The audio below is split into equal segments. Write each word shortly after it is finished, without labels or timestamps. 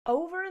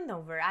Over and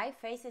over, I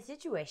face a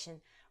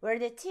situation where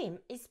the team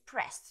is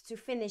pressed to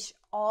finish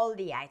all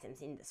the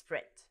items in the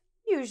sprint.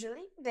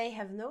 Usually, they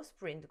have no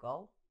sprint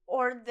goal,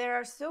 or there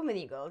are so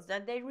many goals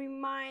that they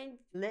remind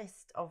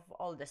list of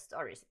all the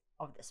stories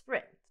of the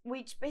sprint,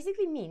 which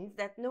basically means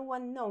that no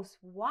one knows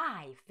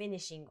why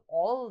finishing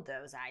all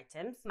those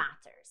items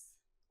matters.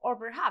 Or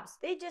perhaps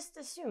they just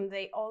assume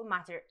they all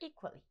matter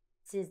equally,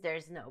 since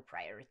there's no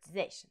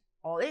prioritization.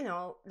 All in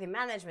all, the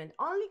management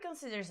only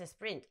considers a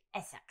sprint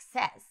a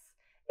success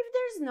if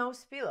there's no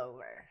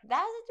spillover.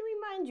 Does it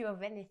remind you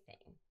of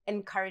anything?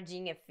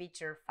 Encouraging a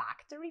feature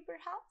factory,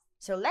 perhaps?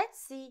 So let's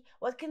see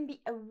what can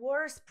be a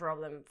worse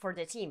problem for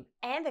the team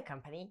and the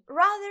company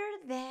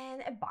rather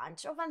than a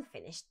bunch of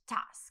unfinished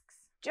tasks.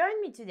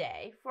 Join me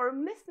today for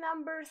myth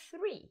number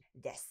 3,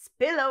 the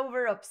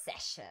spillover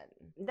obsession.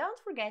 Don't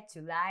forget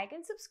to like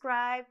and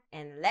subscribe,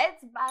 and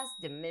let's bust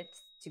the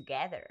myths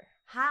together.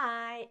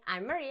 Hi,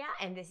 I'm Maria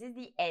and this is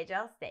the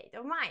Agile State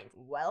of Mind.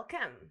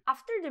 Welcome!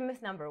 After the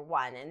myth number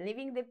 1 and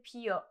leaving the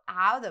PO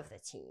out of the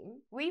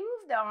team, we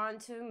moved on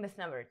to myth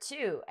number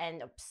 2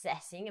 and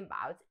obsessing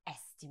about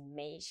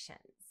estimations.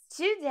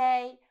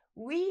 Today,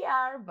 we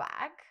are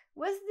back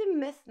with the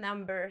myth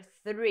number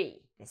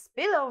 3, the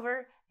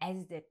spillover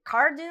as the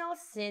cardinal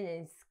sin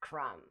in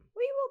Scrum.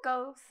 We will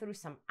go through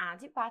some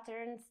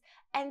anti-patterns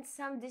and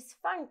some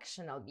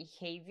dysfunctional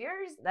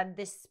behaviors that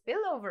this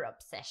spillover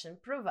obsession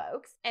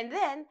provokes, and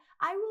then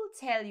I will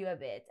tell you a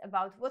bit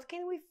about what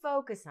can we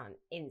focus on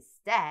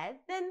instead.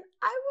 Then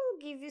I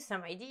will give you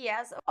some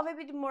ideas of a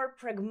bit more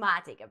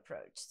pragmatic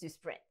approach to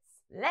sprints.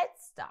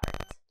 Let's start.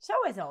 So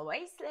as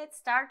always, let's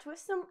start with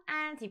some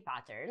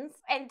anti-patterns,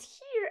 and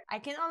here I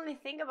can only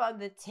think about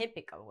the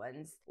typical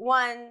ones.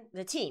 1.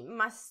 The team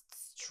must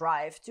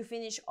strive to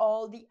finish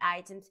all the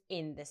items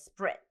in the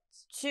sprint.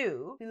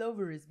 2.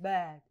 Spillover is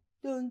bad.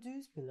 Don't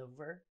do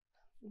spillover.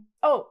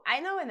 Oh, I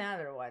know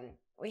another one.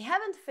 We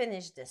haven't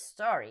finished the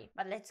story,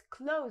 but let's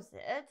close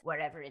it,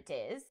 wherever it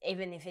is,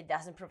 even if it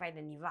doesn't provide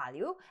any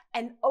value,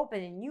 and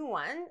open a new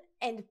one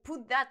and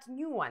put that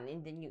new one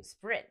in the new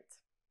sprint.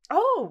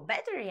 Oh,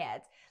 better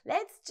yet,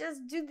 let's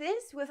just do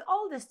this with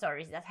all the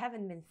stories that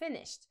haven't been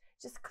finished.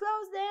 Just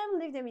close them,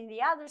 leave them in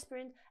the other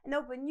sprint, and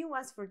open new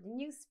ones for the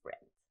new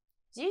sprint.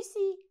 Do you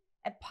see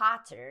a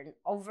pattern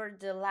over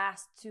the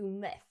last 2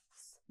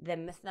 myths? The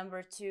myth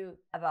number 2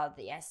 about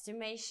the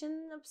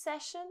estimation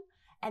obsession,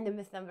 and the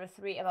myth number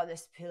 3 about the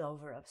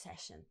spillover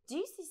obsession. Do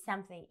you see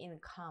something in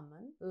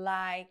common,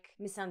 like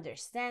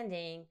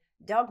misunderstanding,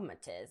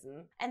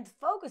 dogmatism, and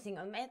focusing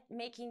on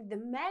making the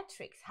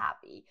metrics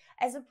happy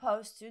as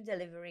opposed to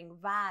delivering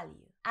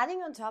value?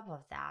 Adding on top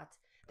of that,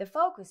 the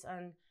focus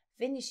on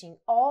finishing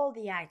all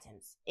the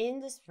items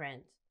in the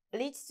sprint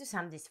leads to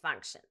some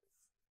dysfunctions.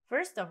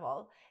 First of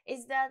all,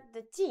 is that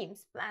the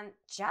teams plan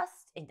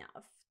just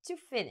enough to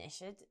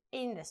finish it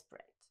in the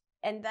sprint.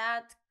 And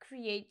that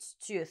creates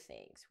 2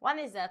 things. One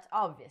is that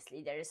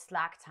obviously there is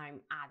slack time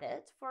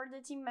added for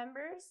the team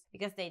members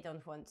because they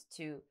don't want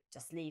to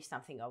just leave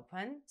something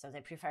open, so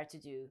they prefer to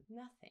do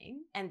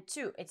nothing. And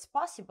 2, it's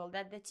possible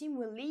that the team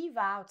will leave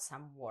out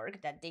some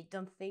work that they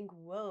don't think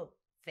will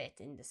fit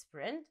in the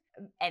sprint.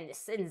 And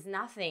since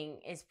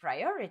nothing is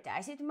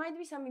prioritized, it might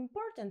be some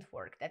important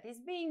work that is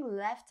being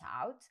left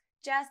out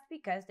just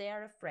because they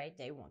are afraid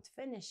they won't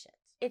finish it.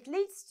 It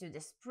leads to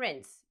the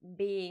sprints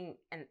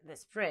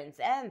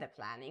and the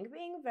planning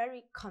being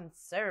very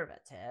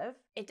conservative.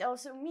 It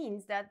also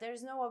means that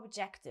there's no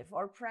objective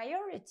or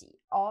priority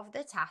of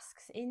the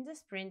tasks in the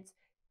sprint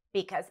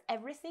because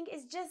everything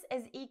is just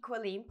as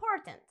equally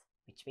important,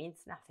 which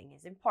means nothing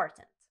is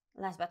important.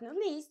 Last but not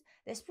least,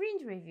 the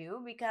sprint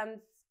review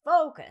becomes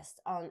focused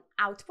on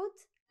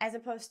output as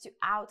opposed to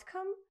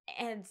outcome,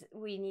 and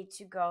we need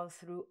to go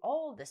through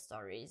all the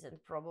stories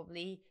and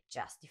probably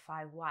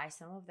justify why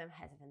some of them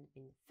haven't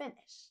been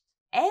finished.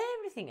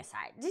 Everything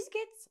aside, this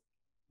gets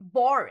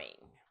boring.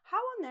 How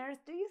on earth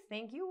do you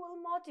think you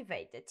will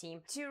motivate the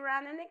team to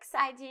run an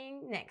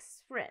exciting next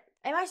sprint?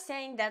 Am I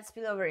saying that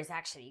spillover is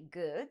actually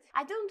good?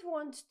 I don't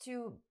want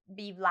to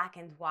be black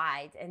and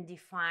white and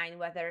define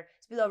whether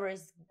spillover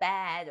is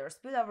bad or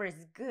spillover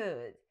is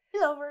good.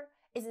 Spillover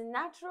is a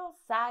natural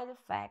side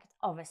effect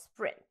of a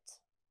sprint.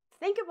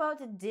 Think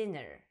about a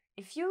dinner.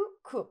 If you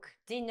cook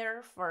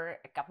dinner for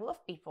a couple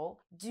of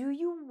people, do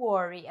you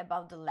worry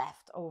about the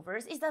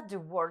leftovers? Is that the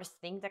worst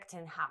thing that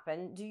can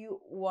happen? Do you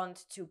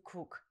want to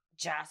cook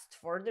just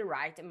for the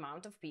right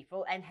amount of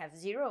people and have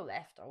 0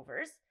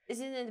 leftovers?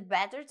 Isn't it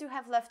better to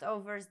have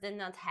leftovers than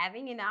not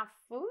having enough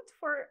food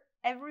for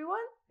everyone?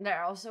 There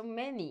are also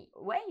many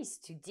ways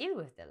to deal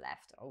with the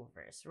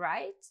leftovers,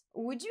 right?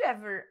 Would you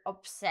ever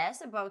obsess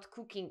about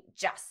cooking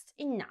just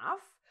enough?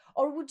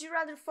 Or would you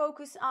rather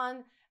focus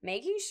on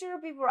making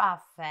sure people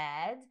are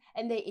fed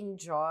and they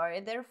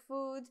enjoy their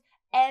food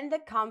and the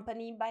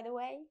company, by the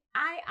way?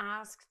 I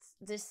asked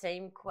the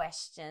same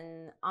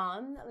question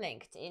on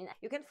LinkedIn.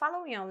 You can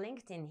follow me on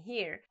LinkedIn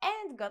here,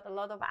 and got a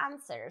lot of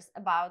answers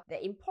about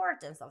the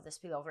importance of the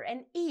spillover.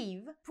 And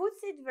Eve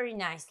puts it very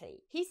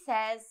nicely. He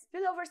says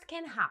spillovers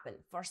can happen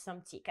for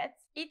some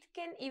tickets. It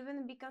can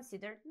even be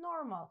considered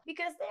normal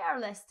because they are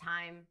less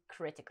time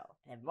critical.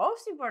 The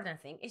most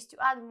important thing is to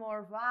add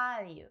more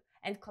value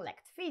and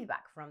collect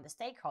feedback from the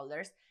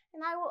stakeholders,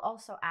 and I will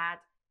also add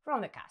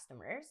from the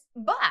customers.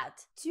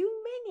 But too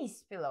many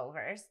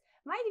spillovers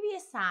might be a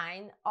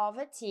sign of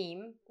a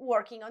team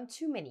working on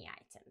too many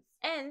items,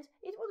 and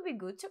it would be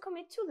good to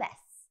commit to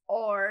less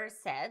or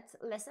set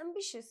less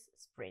ambitious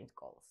sprint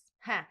goals.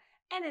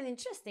 And an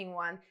interesting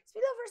one,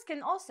 spillovers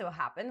can also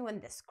happen when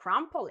the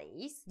Scrum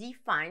police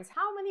defines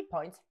how many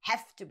points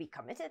have to be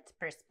committed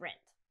per sprint.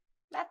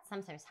 That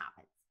sometimes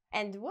happens.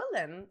 And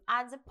Willem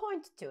adds a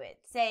point to it,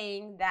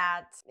 saying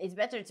that it's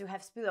better to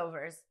have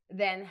spillovers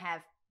than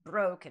have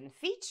broken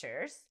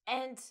features,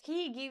 and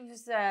he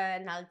gives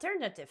an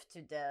alternative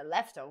to the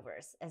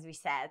leftovers. As we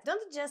said,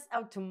 don't just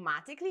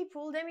automatically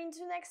pull them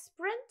into next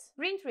sprint.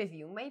 Sprint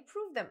review may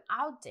prove them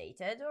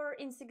outdated or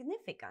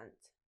insignificant,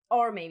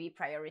 or maybe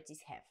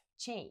priorities have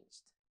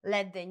changed.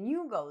 Let the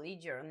new goal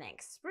lead your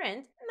next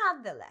sprint,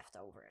 not the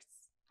leftovers.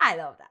 I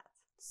love that.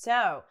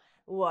 So,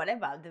 what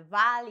about the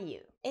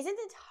value? Isn't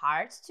it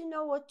hard to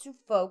know what to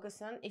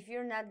focus on if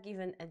you're not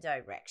given a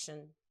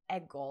direction? A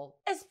goal,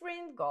 a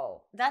sprint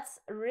goal. That's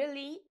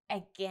really,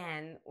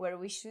 again, where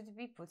we should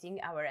be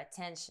putting our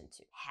attention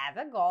to. Have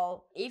a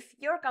goal. If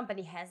your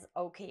company has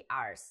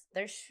OKRs,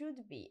 there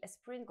should be a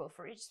sprint goal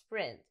for each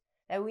sprint,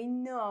 that we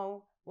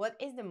know what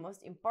is the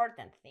most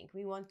important thing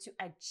we want to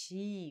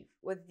achieve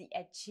with the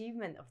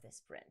achievement of the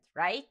sprint,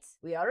 right?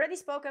 We already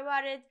spoke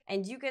about it,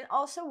 and you can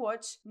also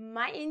watch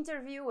my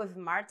interview with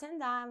Maarten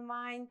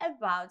Dalmijn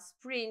about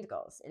sprint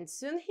goals. And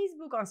soon his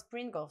book on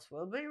sprint goals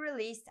will be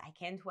released. I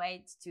can't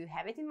wait to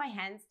have it in my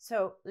hands.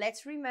 So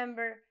let's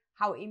remember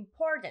how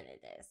important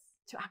it is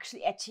to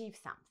actually achieve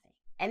something.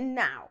 And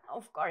now,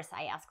 of course,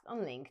 I asked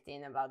on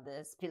LinkedIn about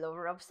the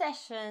spillover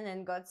obsession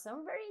and got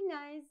some very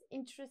nice,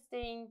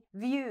 interesting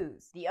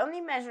views. The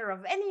only measure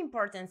of any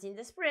importance in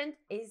the sprint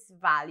is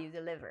value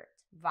delivered.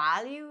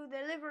 Value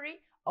delivery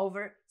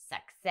over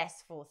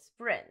successful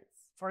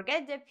sprints.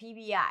 Forget the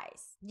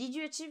PBIs. Did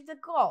you achieve the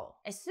goal?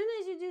 As soon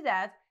as you do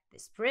that, the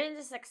sprint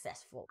is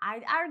successful.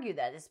 I'd argue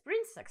that the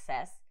sprint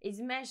success is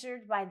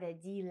measured by the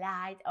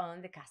delight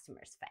on the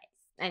customer's face,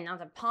 and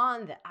not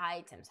upon the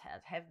items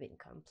that have been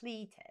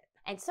completed,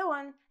 and so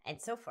on and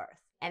so forth.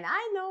 And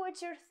I know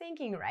what you're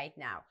thinking right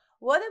now.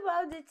 What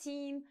about the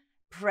team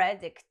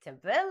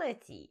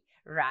predictability,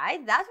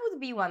 right? That would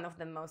be one of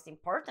the most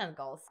important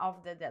goals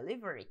of the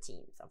delivery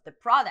teams, of the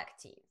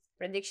product teams.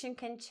 Prediction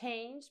can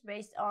change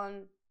based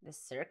on the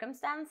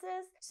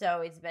circumstances,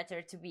 so it's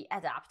better to be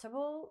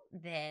adaptable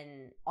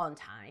than on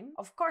time.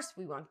 Of course,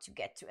 we want to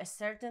get to a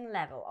certain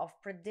level of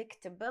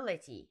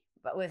predictability,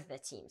 but with the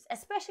teams,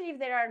 especially if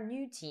there are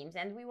new teams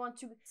and we want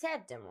to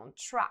set them on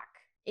track.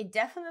 It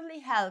definitely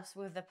helps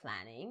with the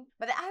planning,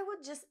 but I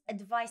would just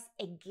advise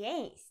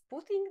against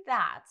putting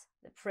that,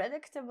 the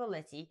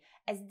predictability,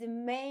 as the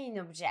main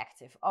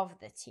objective of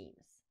the teams.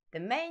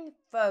 The main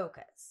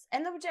focus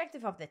and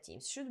objective of the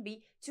teams should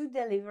be to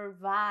deliver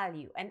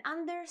value and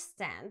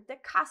understand the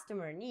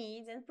customer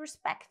needs and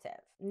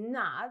perspective,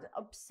 not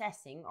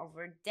obsessing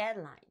over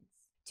deadlines.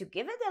 To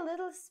give it a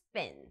little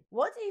spin,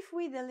 what if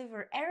we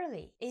deliver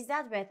early? Is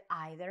that bad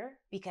either?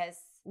 Because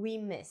we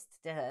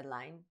missed the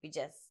deadline. We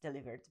just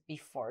delivered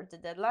before the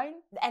deadline.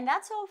 And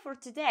that's all for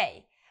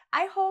today.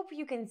 I hope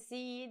you can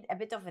see a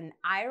bit of an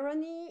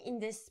irony in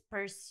this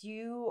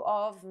pursuit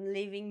of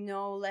leaving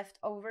no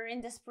leftover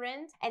in the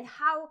sprint, and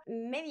how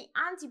many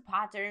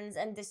anti-patterns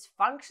and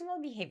dysfunctional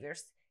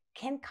behaviors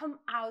can come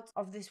out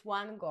of this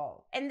one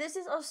goal. And this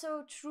is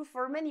also true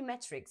for many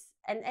metrics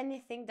and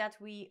anything that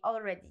we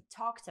already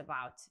talked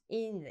about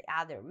in the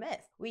other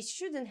myth. We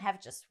shouldn't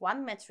have just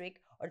one metric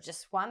or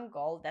just one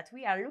goal that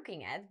we are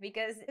looking at,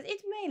 because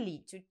it may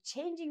lead to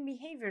changing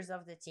behaviors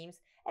of the teams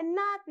and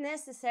not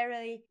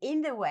necessarily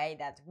in the way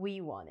that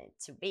we want it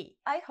to be.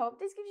 I hope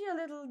this gives you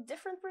a little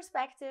different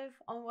perspective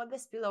on what the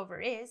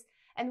spillover is,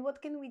 and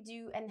what can we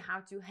do and how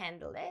to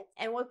handle it,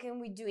 and what can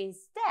we do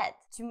instead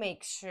to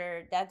make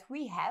sure that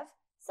we have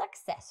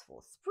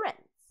successful sprints.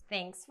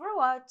 Thanks for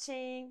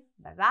watching.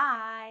 Bye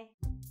bye.